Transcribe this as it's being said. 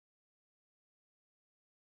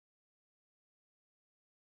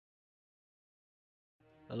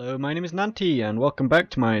Hello, my name is Nanti, and welcome back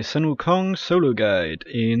to my Sun Wukong solo guide.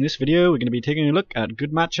 In this video, we're going to be taking a look at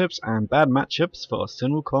good matchups and bad matchups for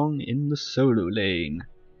Sun Wukong in the solo lane.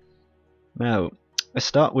 Now, let's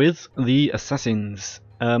start with the assassins.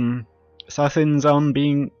 Assassins aren't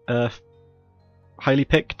being highly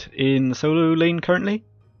picked in the solo lane currently.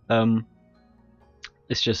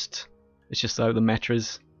 It's just how the meta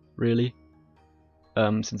is, really.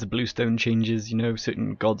 Since the bluestone changes, you know,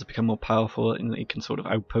 certain gods have become more powerful and they can sort of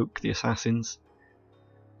outpoke the assassins.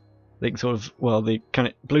 They can sort of, well,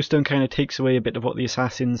 bluestone kind of takes away a bit of what the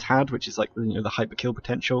assassins had, which is like, you know, the hyper kill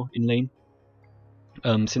potential in lane.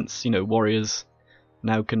 Since, you know, warriors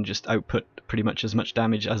now can just output pretty much as much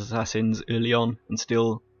damage as assassins early on and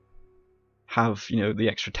still have, you know, the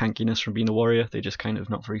extra tankiness from being a warrior. They're just kind of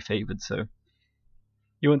not very favoured, so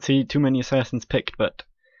you won't see too many assassins picked, but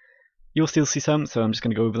you'll still see some, so I'm just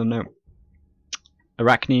going to go over them now.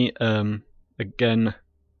 Arachne, again,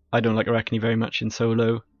 I don't like Arachne very much in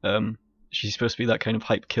solo. She's supposed to be that kind of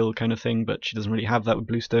hype kill kind of thing, but she doesn't really have that with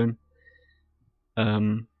Bluestone.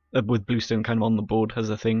 With Bluestone kind of on the board as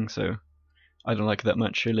a thing, so I don't like her that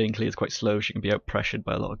much. Her lane clear is quite slow. She can be out-pressured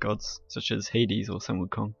by a lot of gods, such as Hades or Sun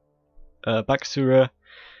Wukong. Bakasura,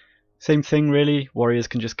 same thing really. Warriors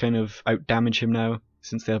can just kind of out-damage him now,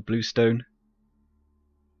 since they have Bluestone.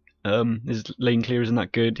 His lane clear isn't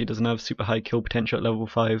that good. He doesn't have super high kill potential at level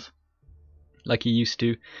 5 like he used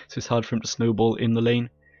to, so it's hard for him to snowball in the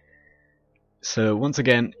lane. So once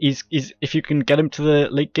again, if you can get him to the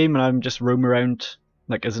late game and I'm just roam around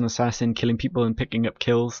like as an assassin killing people and picking up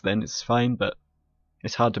kills, then it's fine, but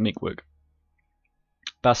it's hard to make work.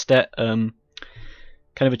 Bastet, kind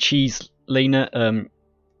of a cheese laner.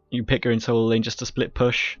 You pick her in solo lane just to split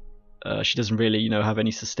push. She doesn't really, you know, have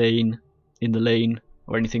any sustain in the lane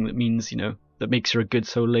or anything that means, you know, that makes her a good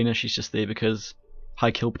solo laner. She's just there because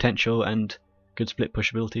high kill potential and good split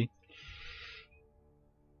push ability.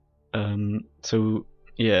 So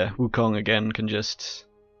yeah, Wukong again can just,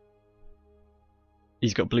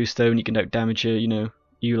 he's got Bluestone, he can out damage her, you know,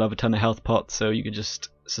 you'll have a ton of health pots, so you can just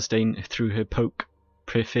sustain through her poke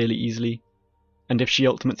fairly easily. And if she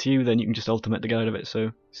ultimates you, then you can just ultimate the guy out of it,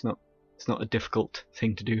 so it's not a difficult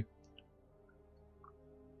thing to do.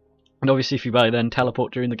 And obviously if you buy then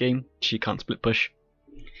teleport during the game, she can't split push.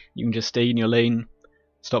 You can just stay in your lane,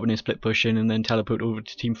 stop any split pushing, and then teleport over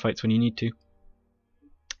to team fights when you need to.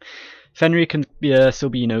 Fenrir can still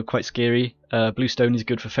be, you know, quite scary. Bluestone is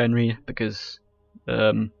good for Fenrir because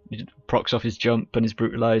he procs off his jump and is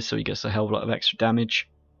brutalized, so he gets a hell of a lot of extra damage.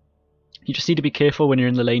 You just need to be careful when you're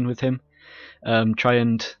in the lane with him. Try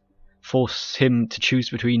and force him to choose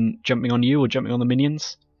between jumping on you or jumping on the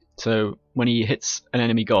minions. So when he hits an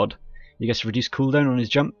enemy god, he gets a reduced cooldown on his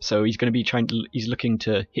jump, so he's going to be he's looking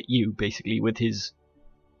to hit you basically with his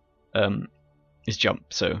jump.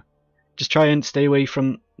 So just try and stay away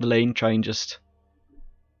from the lane. Try and just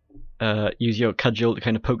use your cudgel to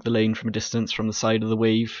kind of poke the lane from a distance, from the side of the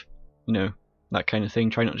wave, you know, that kind of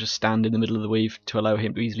thing. Try not to just stand in the middle of the wave to allow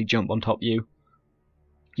him to easily jump on top of you.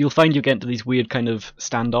 You'll find you get into these weird kind of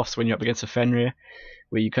standoffs when you're up against a Fenrir,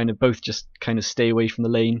 where you kind of both just kind of stay away from the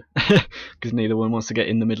lane because neither one wants to get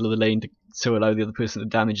in the middle of the lane to allow the other person to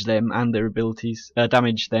damage them and their abilities,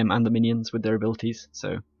 damage them and the minions with their abilities.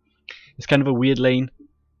 So it's kind of a weird lane,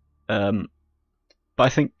 but I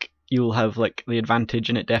think you'll have like the advantage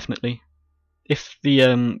in it definitely. If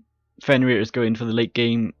the Fenrir is going for the late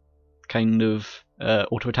game kind of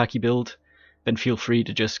auto attacky build, then feel free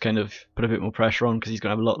to just kind of put a bit more pressure on because he's going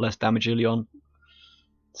to have a lot less damage early on.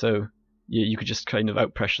 So yeah, you could just kind of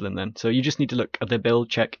out pressure them then. So you just need to look at their build,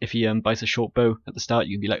 check if he buys a short bow at the start.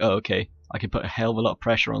 You can be like, oh okay, I can put a hell of a lot of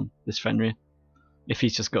pressure on this Fenrir. If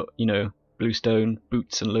he's just got, you know, Bluestone,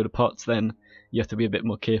 boots and a load of pots, then you have to be a bit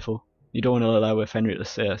more careful. You don't want to allow a Fenrir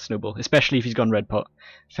to snowball, especially if he's gone red pot.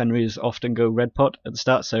 Fenrirs often go red pot at the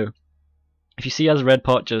start, so if you see he has a red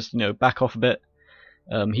pot, just, you know, back off a bit.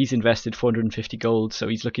 He's invested 450 gold, so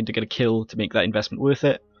he's looking to get a kill to make that investment worth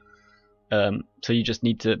it. So you just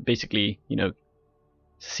need to basically, you know,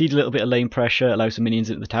 cede a little bit of lane pressure, allow some minions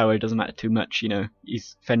into the tower. It doesn't matter too much, you know.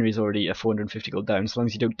 Fenrir's already a 450 gold down. As long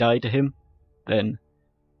as you don't die to him, then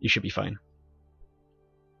you should be fine.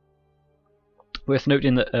 Worth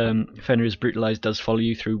noting that Fenrir's brutalized does follow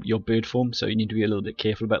you through your bird form, so you need to be a little bit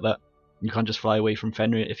careful about that. You can't just fly away from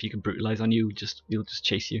Fenrir. If you can brutalize on you, he'll just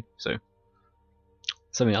chase you. So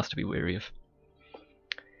something else to be wary of.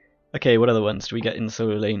 Okay, what other ones do we get in the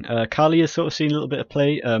solo lane? Kali has sort of seen a little bit of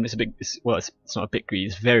play. It's not a bit greedy.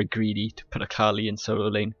 It's very greedy to put a Kali in solo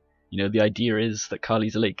lane. You know, the idea is that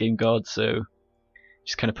Kali's a late game god, so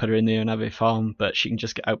just kind of put her in there and have a farm, but she can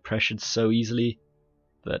just get out pressured so easily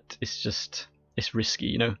that it's it's risky,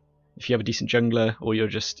 you know. If you have a decent jungler, or you're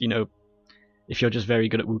just, you know, if you're just very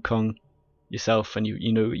good at Wukong yourself, and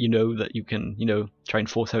you know that you can, you know, try and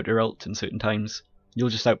force out her ult in certain times, you'll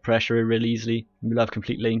just out pressure her really easily. You'll have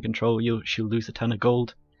complete lane control. She'll lose a ton of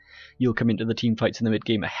gold. You'll come into the team fights in the mid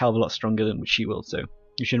game a hell of a lot stronger than what she will. So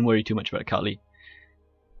you shouldn't worry too much about Kali.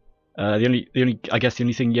 I guess the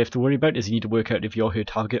only thing you have to worry about is you need to work out if you're her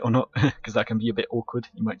target or not, because that can be a bit awkward.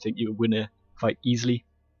 You might think you would win a fight easily,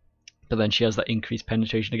 but then she has that increased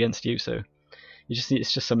penetration against you, so it's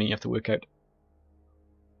just something you have to work out.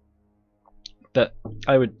 But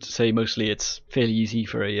I would say mostly it's fairly easy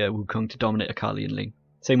for a Wukong to dominate a Kali in lane.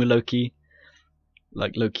 Same with Loki.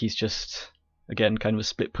 Like, Loki's just, again, kind of a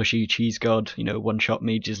split pushy cheese god, you know, one-shot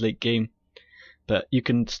mages late game. But you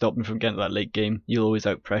can stop him from getting to that late game. You'll always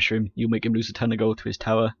out pressure him. You'll make him lose a ton of gold to his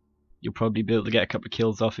tower. You'll probably be able to get a couple of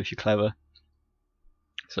kills off if you're clever.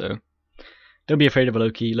 So don't be afraid of a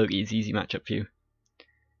Loki. Loki is an easy matchup for you.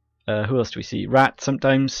 Who else do we see? Rat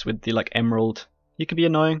sometimes with the like emerald. He could be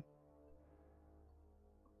annoying.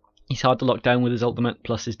 He's hard to lock down with his ultimate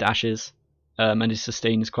plus his dashes, and his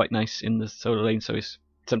sustain is quite nice in the solo lane. So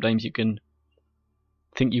sometimes you can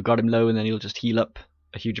think you've got him low and then he'll just heal up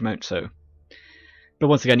a huge amount. So. But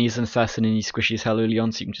once again, he's an assassin and he's squishy as hell early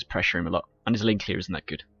on, so you can just pressure him a lot. And his lane clear isn't that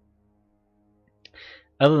good.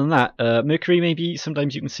 Other than that, Mercury maybe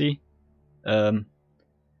sometimes you can see.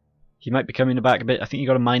 He might be coming back a bit. I think he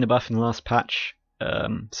got a minor buff in the last patch,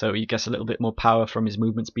 so he gets a little bit more power from his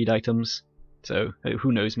movement speed items. So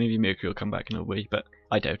who knows, maybe Mercury will come back in a way, but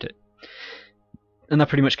I doubt it. And that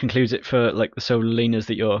pretty much concludes it for like the solo laners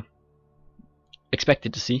that you're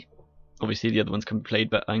expected to see. Obviously the other ones can be played,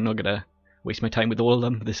 but I'm not going to waste my time with all of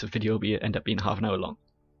them. This video will end up being half an hour long.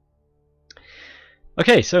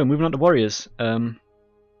 Okay, so moving on to warriors.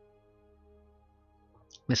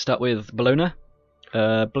 Let's start with Bellona.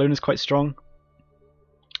 Bellona's quite strong.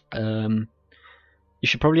 You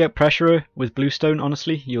should probably out pressure her with Bluestone.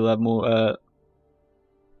 Honestly, you'll have more.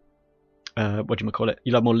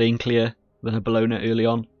 You'll have more lane clear than a Bellona early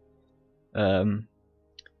on.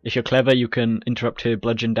 If you're clever, you can interrupt her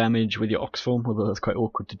bludgeon damage with your Ox form, although that's quite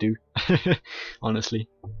awkward to do, honestly,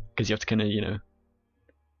 because you have to kind of, you know,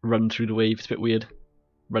 run through the wave. It's a bit weird.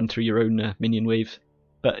 Run through your own minion wave,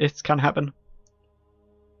 but it can happen.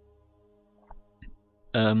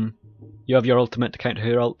 You have your ultimate to counter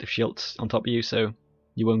her ult if she ults on top of you, so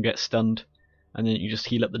you won't get stunned, and then you just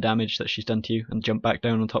heal up the damage that she's done to you and jump back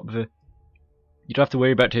down on top of her. You don't have to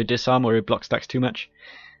worry about her disarm or her block stacks too much,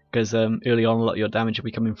 because early on a lot of your damage will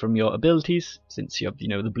be coming from your abilities, since you have, you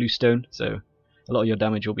know, the Bluestone, so a lot of your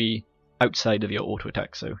damage will be outside of your auto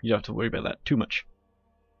attack, so you don't have to worry about that too much.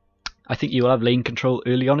 I think you'll have lane control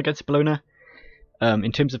early on against Bellona.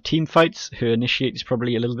 In terms of team fights, her initiate is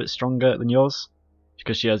probably a little bit stronger than yours,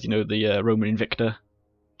 because she has, you know, the Roman Invictor,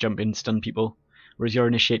 jump in, stun people, whereas your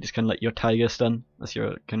initiate is kind of like your Tiger stun, that's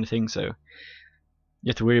your kind of thing, so you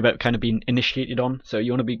have to worry about kind of being initiated on, so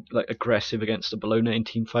you want to be like aggressive against a Bellona in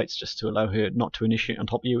team fights just to allow her not to initiate on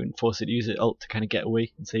top of you and force her to use her ult to kind of get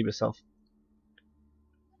away and save herself.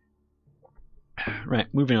 Right,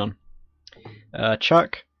 moving on.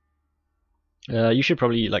 Chuck. You should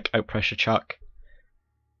probably like outpressure Chuck.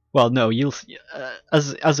 Well, no, you'll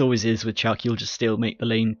as always is with Chuck, you'll just stalemate the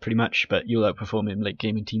lane pretty much, but you'll outperform him late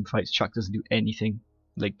game in team fights. Chuck doesn't do anything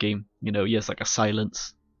late game. You know, he has like a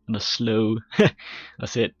silence and a slow.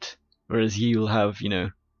 That's it. Whereas you'll have, you know,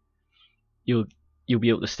 you'll be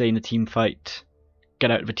able to stay in a team fight,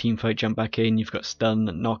 get out of a team fight, jump back in. You've got stun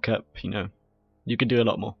and knock up. You know, you can do a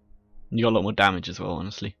lot more. You got a lot more damage as well,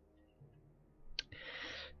 honestly.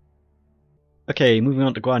 Okay, moving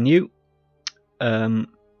on to Guan Yu.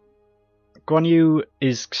 Guan Yu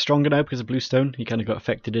is stronger now because of Bluestone. He kind of got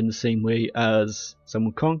affected in the same way as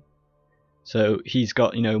Sun Wukong. So he's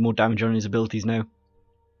got, you know, more damage on his abilities now.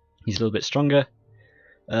 He's a little bit stronger.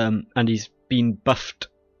 And he's been buffed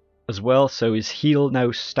as well, so his heal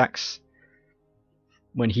now stacks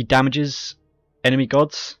when he damages enemy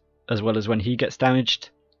gods, as well as when he gets damaged,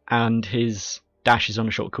 and his dash is on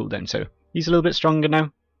a short cooldown, so he's a little bit stronger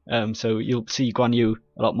now. So you'll see Guan Yu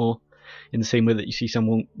a lot more, in the same way that you see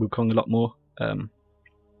Sun Wukong a lot more.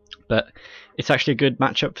 But it's actually a good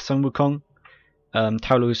matchup for Sun Wukong.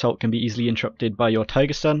 Taolu Assault can be easily interrupted by your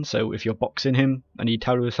Tiger Stun, so if you're boxing him and need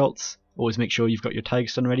Taolu Assaults, always make sure you've got your Tiger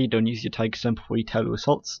Stun ready. Don't use your Tiger Stun before you Taolu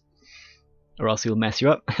Assaults, or else he'll mess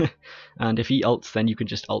you up. And if he ults, then you can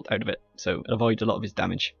just ult out of it, so it avoids a lot of his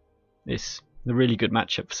damage. It's a really good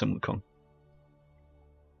matchup for Sun Wukong.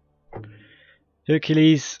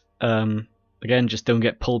 Hercules, again, just don't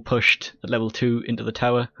get pull pushed at level 2 into the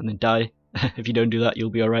tower and then die. If you don't do that, you'll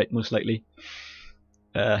be alright, most likely.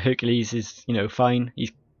 Hercules is, you know, fine.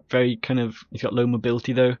 He's he's got low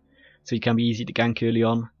mobility though, so he can be easy to gank early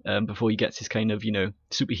on before he gets his kind of, you know,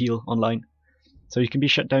 super heal online. So he can be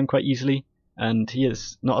shut down quite easily, and he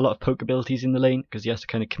has not a lot of poke abilities in the lane because he has to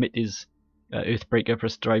kind of commit his Earthbreaker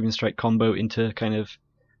plus Driving Strike combo into kind of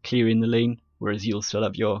clearing the lane, whereas you'll still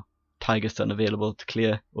have your Tiger Stun available to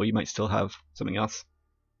clear, or you might still have something else.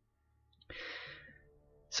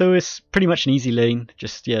 So it's pretty much an easy lane,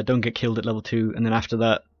 just yeah, don't get killed at level 2, and then after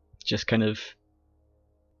that, just kind of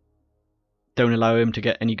don't allow him to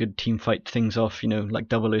get any good team fight things off, you know, like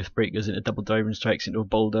double Earthbreakers into double Driving Strikes into a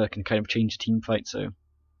boulder can kind of change the team fight,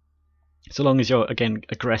 so long as you're, again,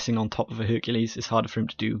 aggressing on top of a Hercules, it's harder for him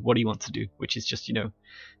to do what he wants to do, which is just, you know,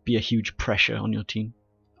 be a huge pressure on your team.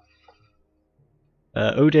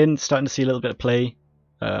 Odin, starting to see a little bit of play.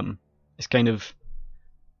 It's kind of...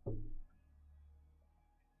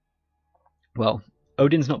 Well,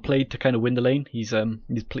 Odin's not played to kind of win the lane. He's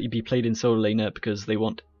be played in solo laner because they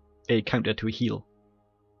want a counter to a heal.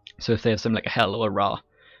 So if they have something like a Hel or a Ra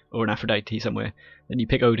or an Aphrodite somewhere, then you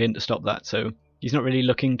pick Odin to stop that. So he's not really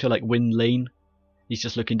looking to like win lane. He's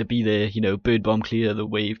just looking to be there, you know, bird bomb, clear the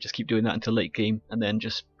wave, just keep doing that until late game, and then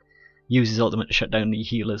just use his ultimate to shut down the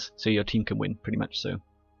healers so your team can win, pretty much. So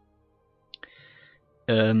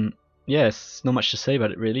yeah, it's not much to say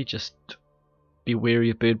about it really. Just be wary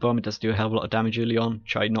of bird bomb. It does do a hell of a lot of damage early on.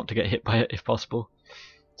 Try not to get hit by it if possible.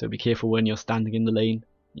 So be careful when you're standing in the lane.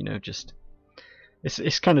 You know, just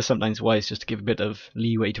it's kind of sometimes wise just to give a bit of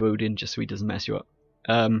leeway to Odin just so he doesn't mess you up.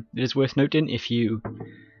 It is worth noting, if you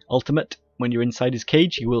ultimate when you're inside his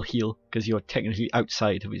cage, you will heal because you're technically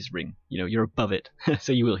outside of his ring. You know, you're above it,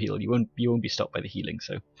 so you will heal. You won't be stopped by the healing,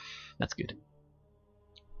 so that's good.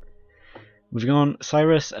 Moving on,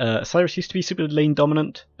 Cyrus. Cyrus used to be super lane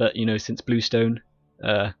dominant, but you know, since Bluestone,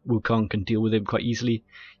 Wukong can deal with him quite easily.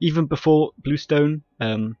 Even before Bluestone,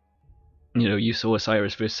 you know, you saw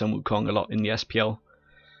Cyrus versus Sun Wukong a lot in the SPL,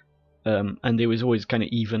 and it was always kind of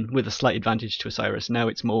even, with a slight advantage to Osiris. Now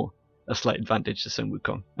it's more a slight advantage to Sun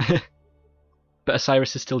Wukong. But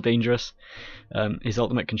Osiris is still dangerous. His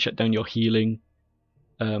ultimate can shut down your healing.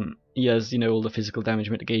 He has, you know, all the physical damage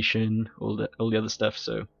mitigation, all the other stuff,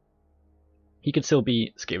 so he can still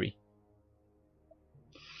be scary.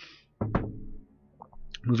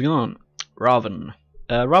 Moving on, Raven.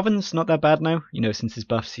 Raven's not that bad now, you know, since his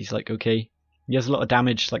buffs he's like okay. He has a lot of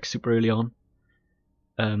damage like super early on.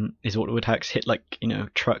 His auto attacks hit like, you know,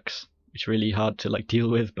 trucks, which are really hard to like deal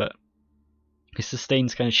with, but his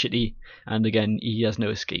sustain's kind of shitty, and again he has no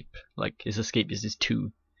escape. Like his escape is his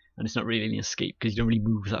 2, and it's not really an escape because you don't really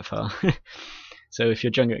move that far. So if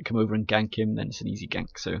your jungler can come over and gank him, then it's an easy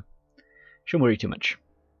gank, so shouldn't worry too much.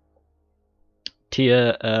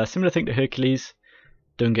 Tia, similar thing to Hercules.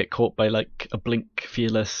 Don't get caught by like a blink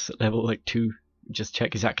fearless level like 2. Just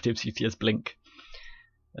check his active, see if he has blink.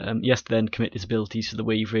 He has to then commit his abilities to the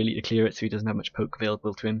wave really to clear it, so he doesn't have much poke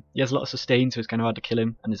available to him. He has a lot of sustain, so it's kind of hard to kill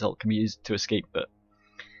him, and his ult can be used to escape, but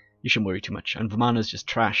you shouldn't worry too much. And Vamana's just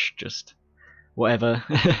trash, just whatever.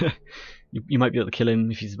 you might be able to kill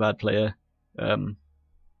him if he's a bad player,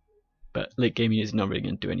 but late game he is not really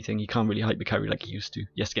going to do anything. He can't really hyper carry like he used to.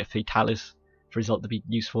 He has to get Fatalis for his ult to be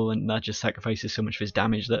useful, and that just sacrifices so much of his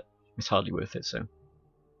damage that it's hardly worth it, so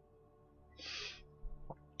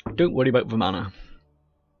don't worry about Vamana.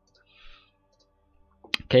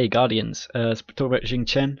 Okay, Guardians. Let's talk about Jing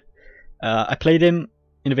Chen. I played him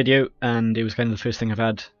in a video, and it was kind of the first thing I've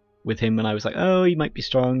had with him, and I was like, oh, he might be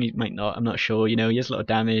strong, he might not, I'm not sure. You know, he has a lot of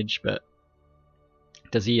damage, but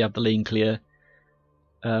does he have the lane clear?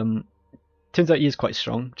 Turns out he is quite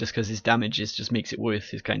strong, just because his damage just makes it worth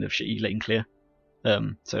his kind of shitty lane clear.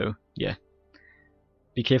 So, yeah.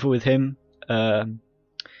 Be careful with him. Couple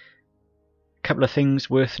of things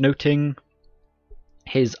worth noting.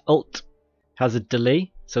 His ult has a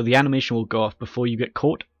delay, so the animation will go off before you get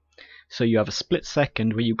caught. So you have a split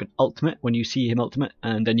second where you can ultimate when you see him ultimate,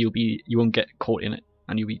 and then you won't get caught in it,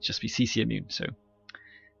 and you'll just be CC immune. So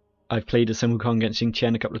I've played as Sun Wukong against Jing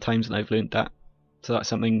Chen a couple of times, and I've learned that. So that's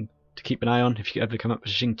something to keep an eye on if you ever come up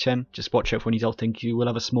with Jing Chen. Just watch out for when he's ulting. You will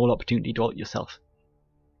have a small opportunity to ult yourself.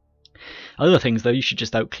 Other things though, you should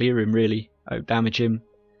just out clear him really, out damage him,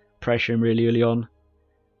 pressure him really early on.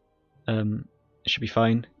 It should be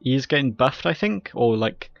fine. He is getting buffed, I think, or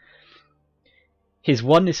like his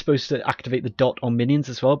 1 is supposed to activate the dot on minions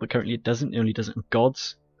as well, but currently it doesn't. It only does it on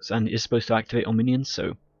gods, and it is supposed to activate on minions,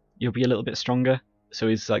 so you'll be a little bit stronger. So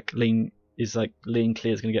his lane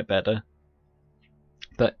clear is going to get better.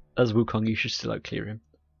 But as Wukong, you should still out clear him.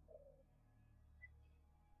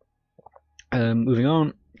 Moving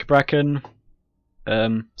on, Kabrakan,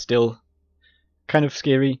 still kind of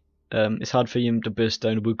scary. It's hard for him to burst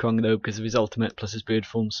down a Wukong though because of his ultimate plus his bird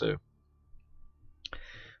form, so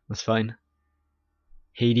that's fine.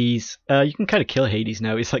 Hades, you can kind of kill Hades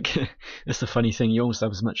now. It's like that's the funny thing. You almost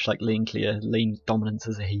have as much like lane clear, lane dominance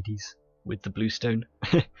as a Hades with the blue stone.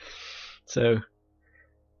 So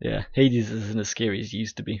yeah, Hades isn't as scary as he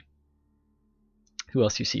used to be. Who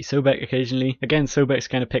else you see? Sobek occasionally. Again, Sobek's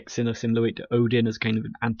kind of picks in a similar way to Odin as kind of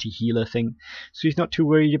an anti-healer thing. So he's not too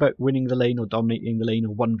worried about winning the lane or dominating the lane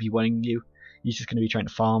or 1v1ing you. He's just going to be trying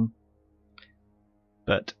to farm.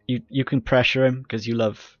 But you can pressure him because you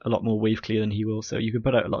love a lot more wave clear than he will, so you can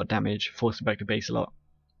put out a lot of damage, force him back to base a lot.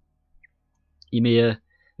 Ymir,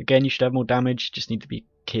 again, you should have more damage, just need to be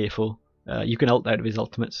careful. You can ult out of his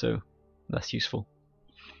ultimate, so that's useful.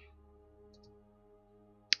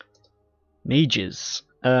 Mages.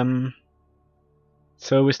 So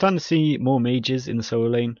we're starting to see more mages in the solo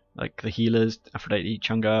lane, like the healers, Aphrodite,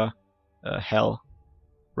 Chang'e, Hel,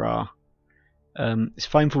 Ra. It's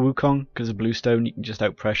fine for Wukong because of Bluestone. You can just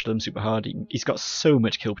out pressure them super hard. He's got so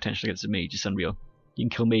much kill potential against the mage. It's unreal. You can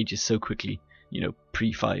kill mages so quickly, you know,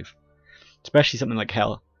 pre-5. Especially something like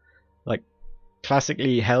Hel. Like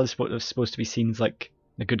classically, Hel is supposed to be seen as like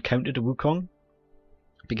a good counter to Wukong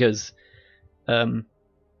because,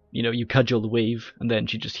 you know, you cudgel the wave and then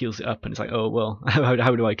she just heals it up, and it's like, oh well, how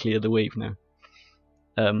do I clear the wave now?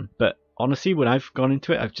 But honestly, when I've gone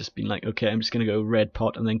into it, I've just been like, okay, I'm just going to go red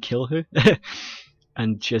pot and then kill her.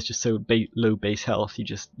 And she has just so low base health, you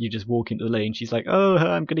just walk into the lane, she's like, oh,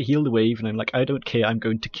 I'm going to heal the wave, and I'm like, I don't care, I'm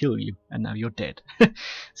going to kill you, and now you're dead.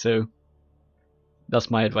 So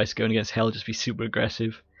that's my advice going against Hel, just be super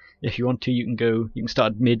aggressive. If you want to, you can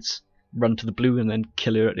start mids, run to the blue, and then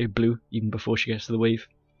kill her at her blue, even before she gets to the wave.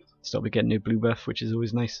 Stop her getting her blue buff, which is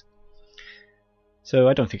always nice. So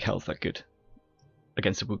I don't think Hel's that good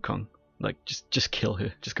against a Wukong. Like, just kill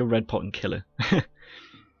her. Just go red pot and kill her.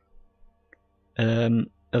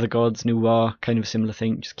 Other gods, Nuwa, kind of a similar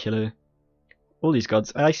thing. Just kill her. All these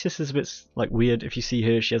gods. Isis is a bit like weird. If you see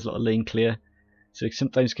her, she has a lot of lane clear. So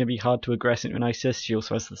sometimes it's going to be hard to aggress into an Isis. She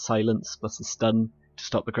also has the silence plus the stun to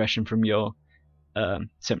stop aggression from your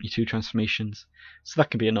 72 transformations. So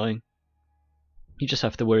that can be annoying. You just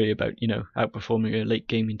have to worry about, you know, outperforming her late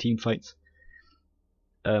game in team fights.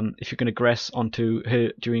 If you're going to aggress onto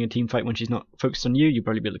her during a team fight when she's not focused on you, you'll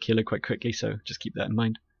probably be able to kill her quite quickly, so just keep that in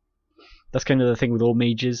mind. That's kind of the thing with all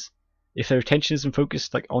mages. If their attention isn't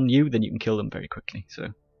focused like on you, then you can kill them very quickly. So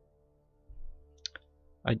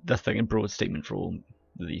that's like a broad statement for all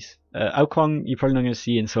of these. Wukong, you're probably not going to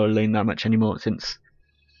see in solo lane that much anymore, since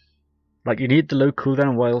like you need the low cooldown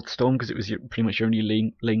on Wild Storm because it was pretty much your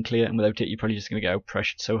only lane clear, and without it you're probably just going to get out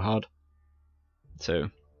pressured so hard.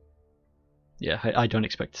 So yeah, I don't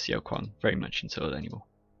expect to see Wukong very much in solo anymore.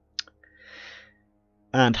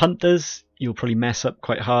 And hunters, you'll probably mess up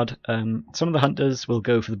quite hard. Some of the hunters will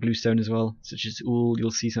go for the bluestone as well, such as Ul,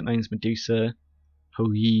 you'll see sometimes, Medusa,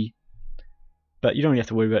 Ho Yi. But you don't really have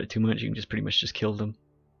to worry about it too much, you can just pretty much just kill them.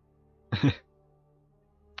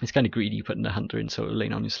 It's kind of greedy putting a hunter in solo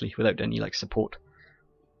lane, honestly, without any like support.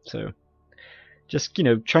 So just, you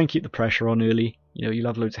know, try and keep the pressure on early. You know, you'll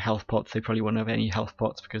have loads of health pots, they probably won't have any health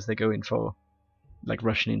pots because they're going for like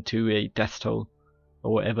rushing into a death toll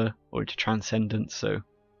or whatever, or into transcendence. So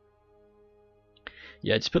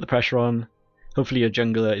yeah, just put the pressure on. Hopefully your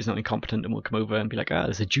jungler is not incompetent and will come over and be like, ah,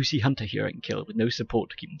 there's a juicy hunter here I can kill with no support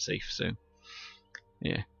to keep him safe. So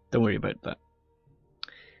yeah, don't worry about that.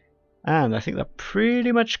 And I think that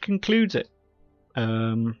pretty much concludes it.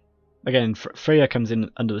 Again, Freya comes in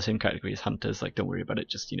under the same category as hunters. Like, don't worry about it.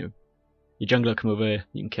 Just, you know, your jungler come over,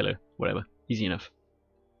 you can kill her, whatever. Easy enough.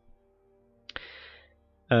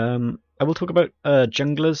 I will talk about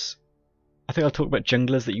junglers. I think I'll talk about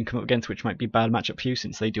junglers that you can come up against, which might be bad matchup for you,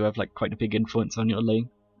 since they do have like quite a big influence on your lane.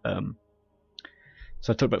 So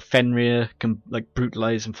I talked about Fenrir can like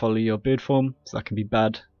brutalize and follow your bird form, so that can be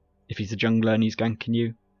bad if he's a jungler and he's ganking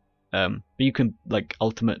you. But you can like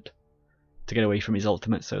ultimate to get away from his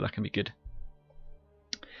ultimate, so that can be good.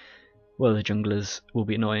 Well, the junglers will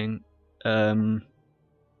be annoying.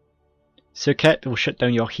 Circuit will shut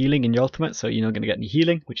down your healing in your ultimate, so you're not going to get any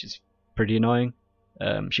healing, which is pretty annoying.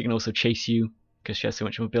 She can also chase you because she has so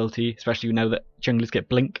much mobility, especially now that junglers get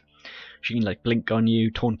blink. She can like blink on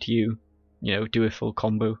you, taunt you, you know, do a full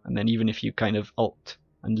combo, and then even if you kind of ult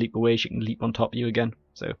and leap away, she can leap on top of you again,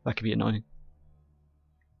 so that could be annoying.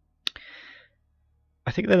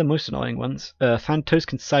 I think they're the most annoying ones. Thanatos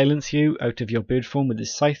can silence you out of your bird form with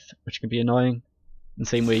his scythe, which can be annoying. In the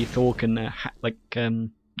same way Thor can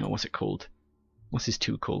oh, what's it called? What's his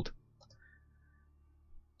 2 called?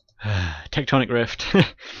 Tectonic Rift.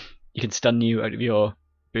 You can stun you out of your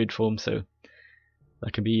bird form, so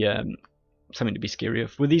That could be something to be scary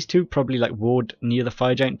of. With these two, probably like ward near the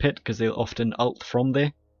fire giant pit, because they'll often ult from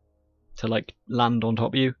there to like land on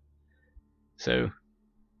top of you. So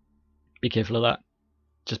be careful of that.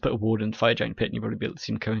 Just put a ward in the fire giant pit and you'll probably be able to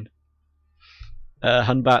see him coming.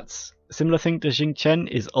 Hunbat's similar thing to Jing Chen.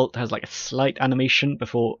 His ult has like a slight animation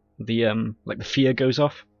before the like the fear goes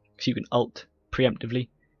off, so you can ult preemptively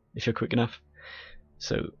if you're quick enough.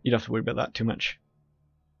 So you don't have to worry about that too much.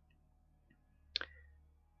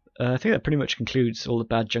 I think that pretty much concludes all the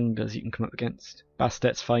bad junglers you can come up against.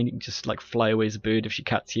 Bastet's fine, you can just like fly away as a bird if she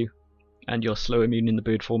cats you, and you're slow immune in the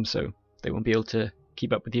bird form, so they won't be able to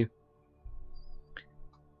keep up with you.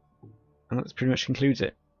 And that pretty much concludes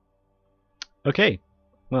it. Okay,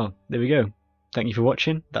 well, there we go. Thank you for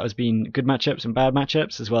watching. That has been good matchups and bad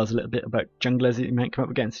matchups, as well as a little bit about junglers that you might come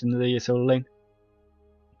up against in the solo lane.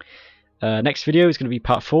 Next video is going to be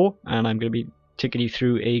part 4, and I'm going to be taking you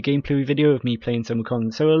through a gameplay video of me playing Sun Wukong in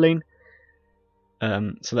the solo lane.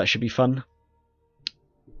 So that should be fun.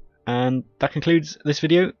 And that concludes this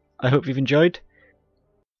video. I hope you've enjoyed.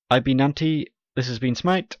 I've been Nanti, this has been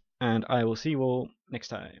Smite, and I will see you all next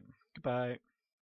time. Goodbye.